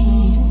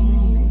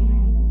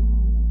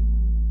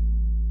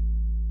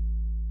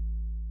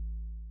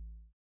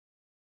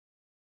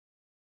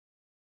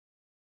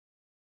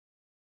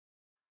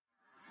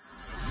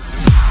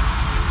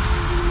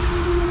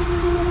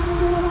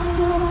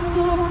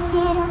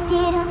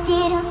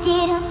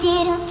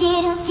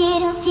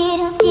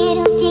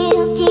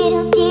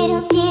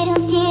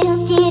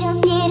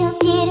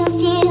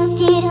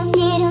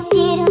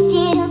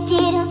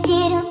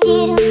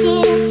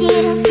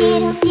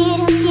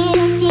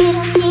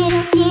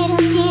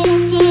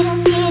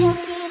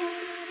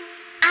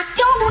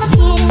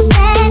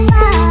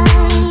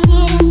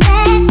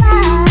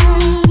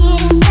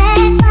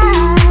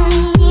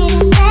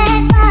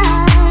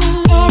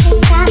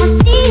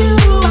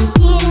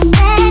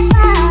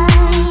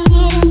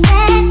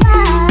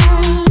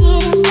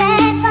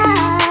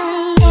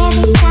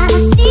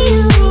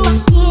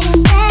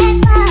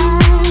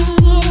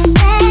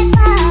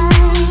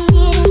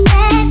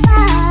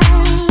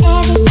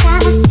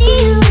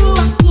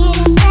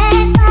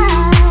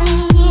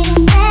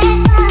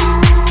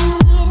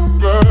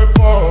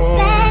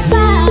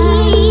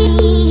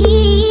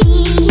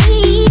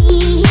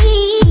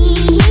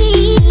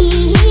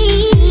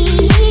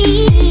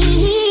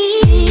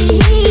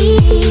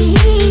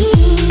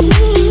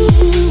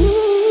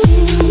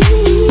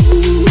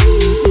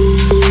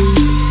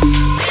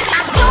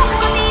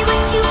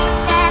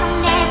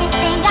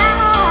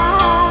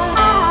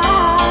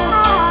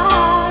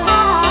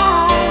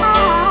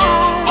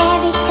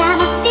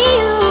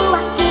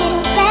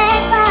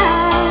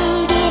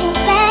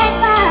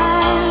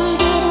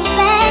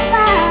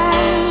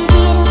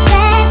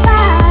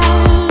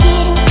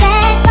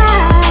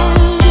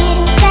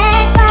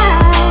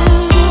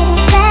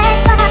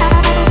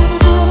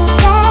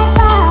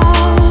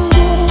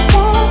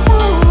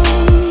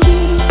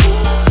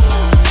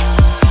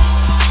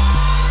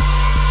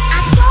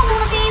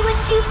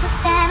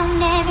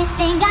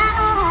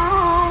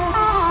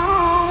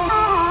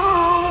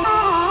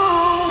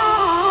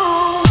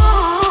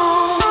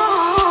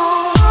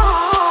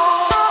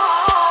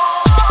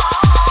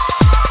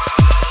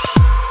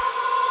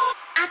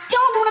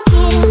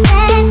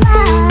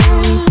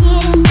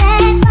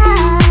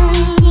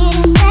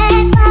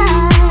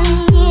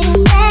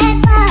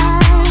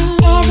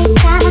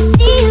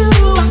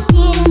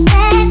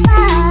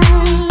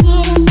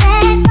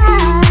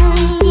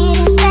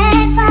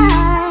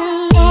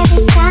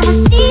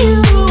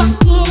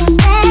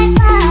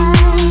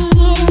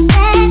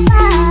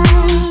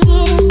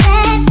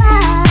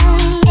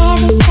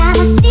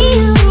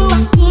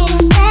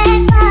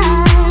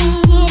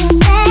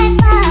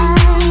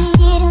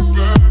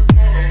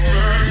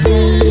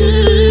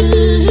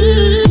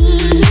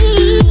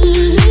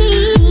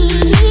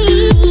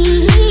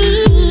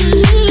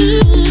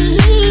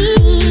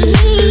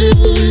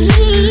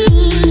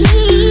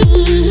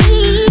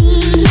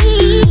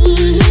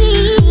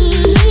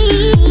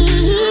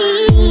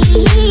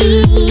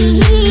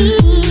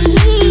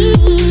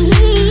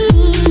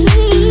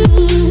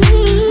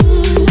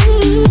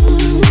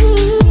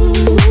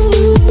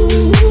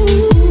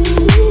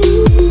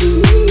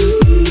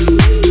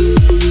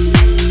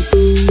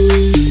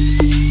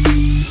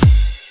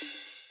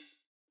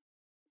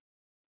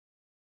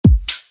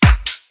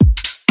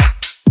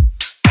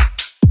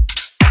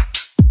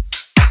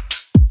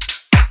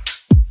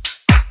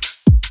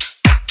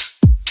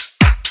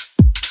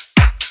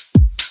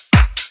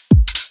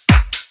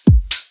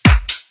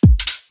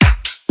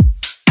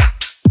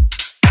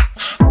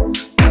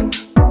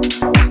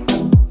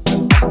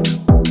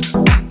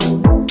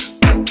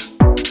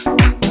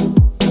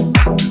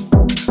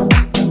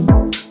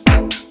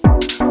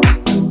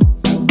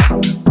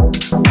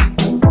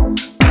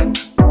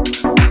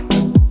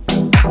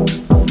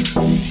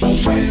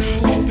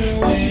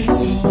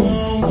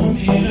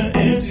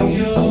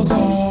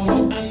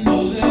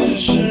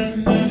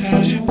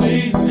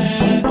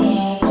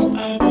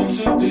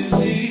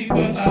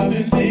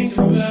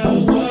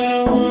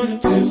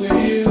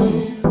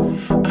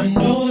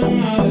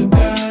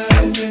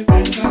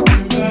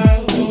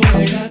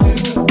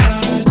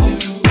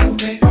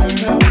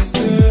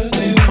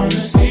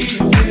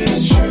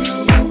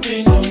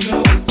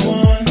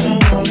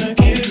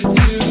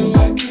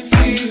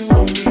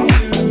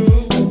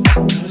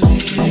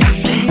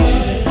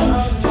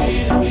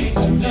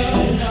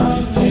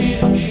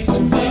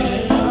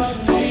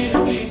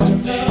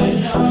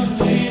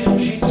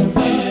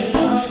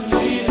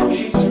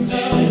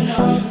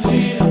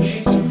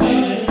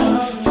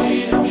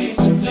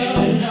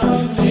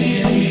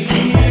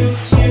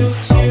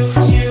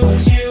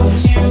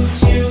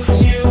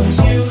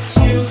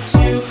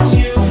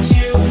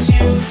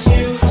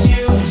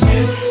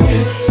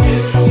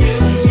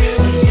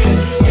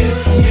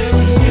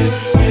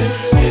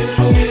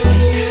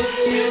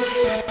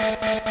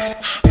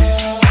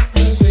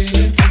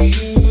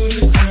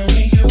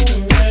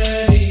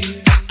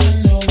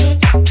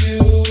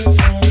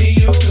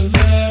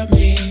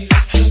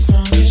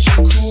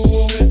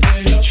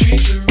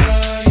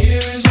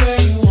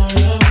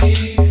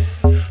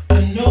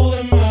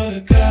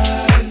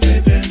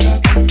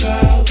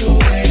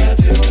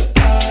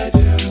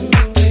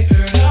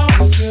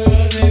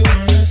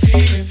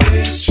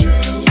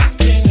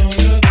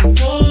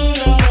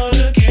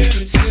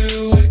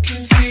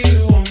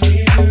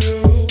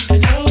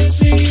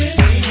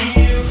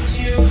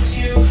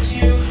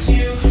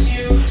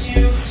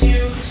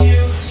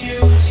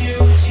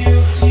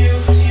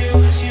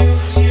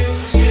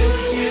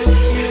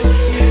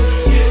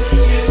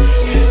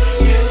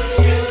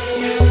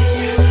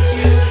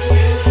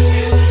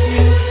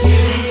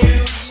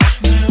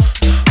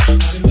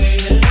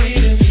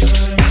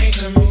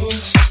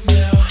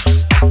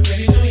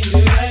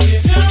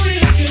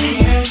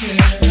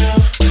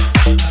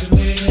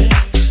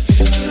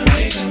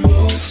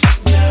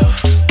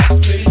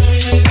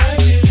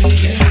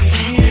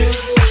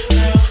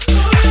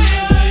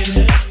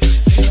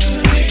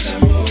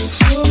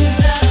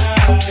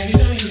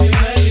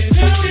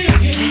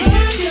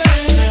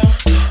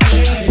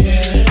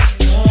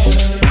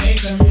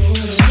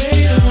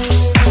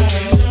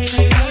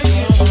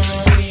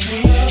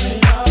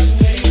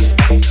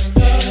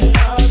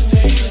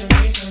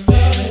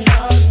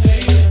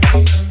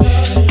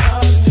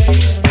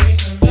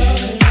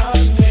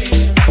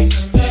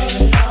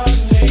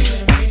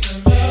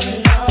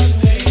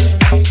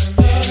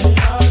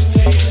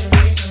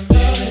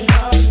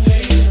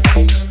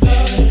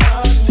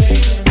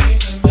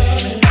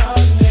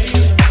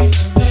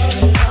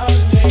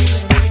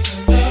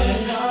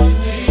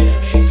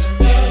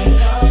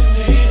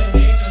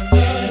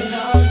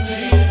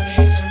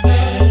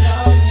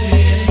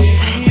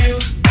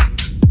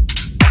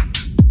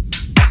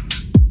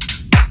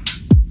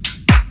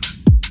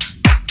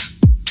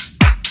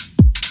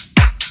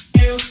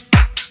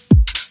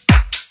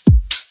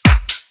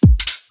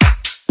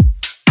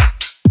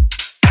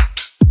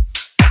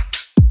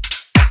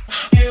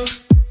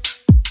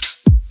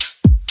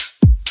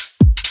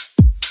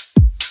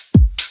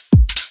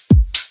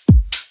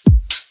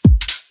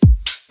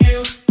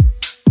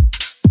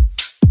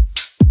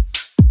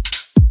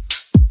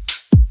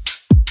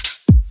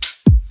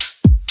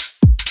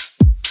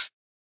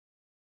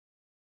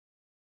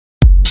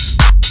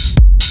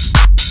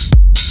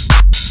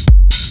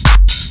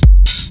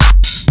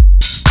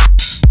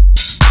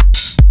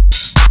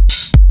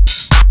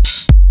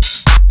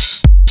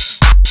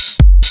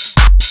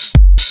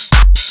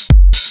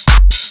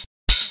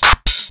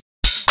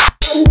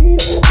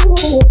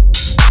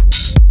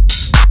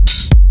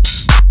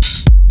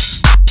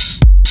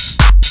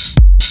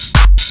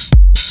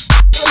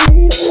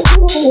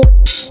 We'll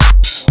be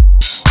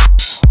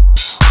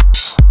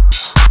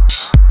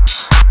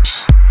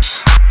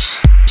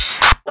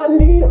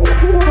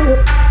right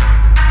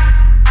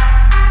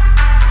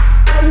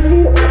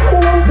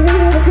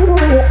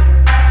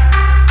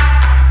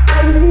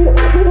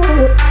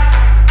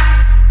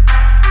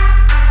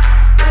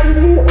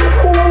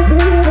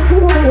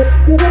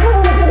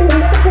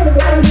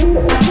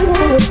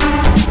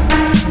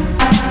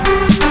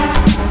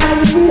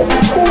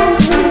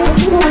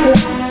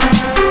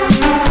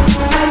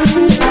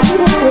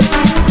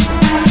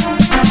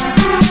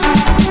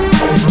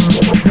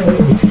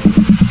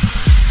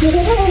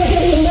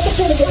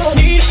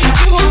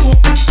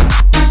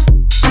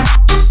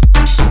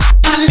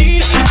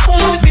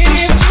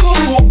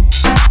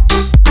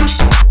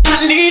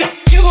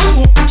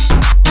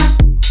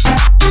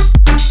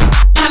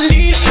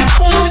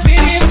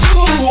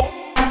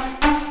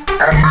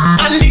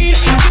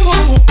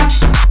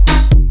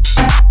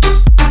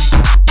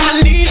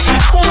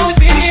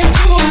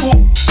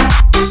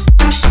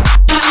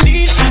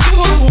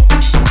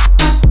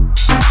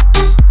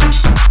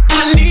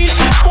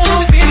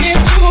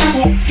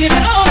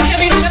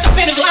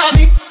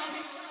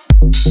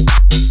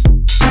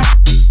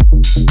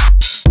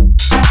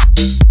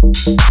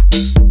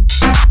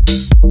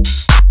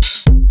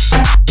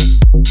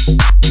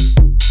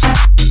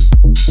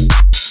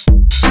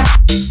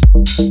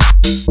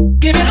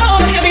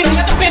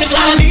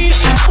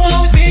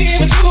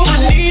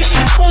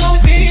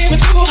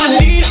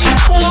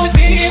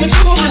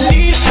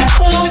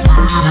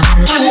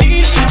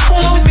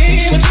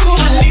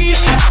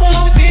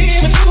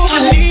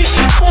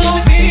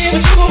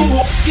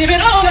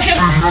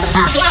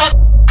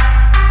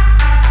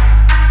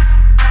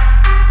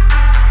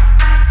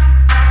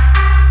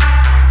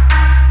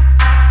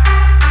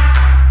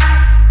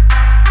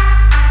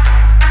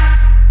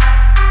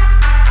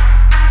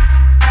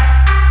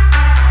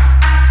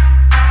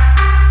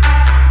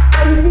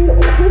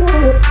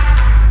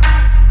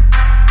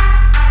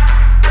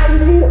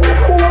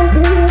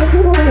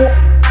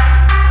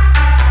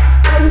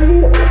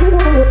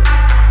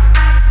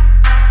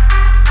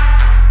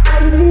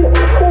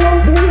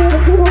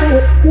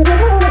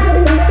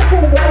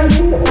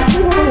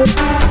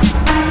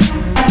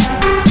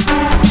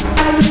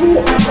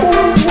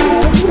back.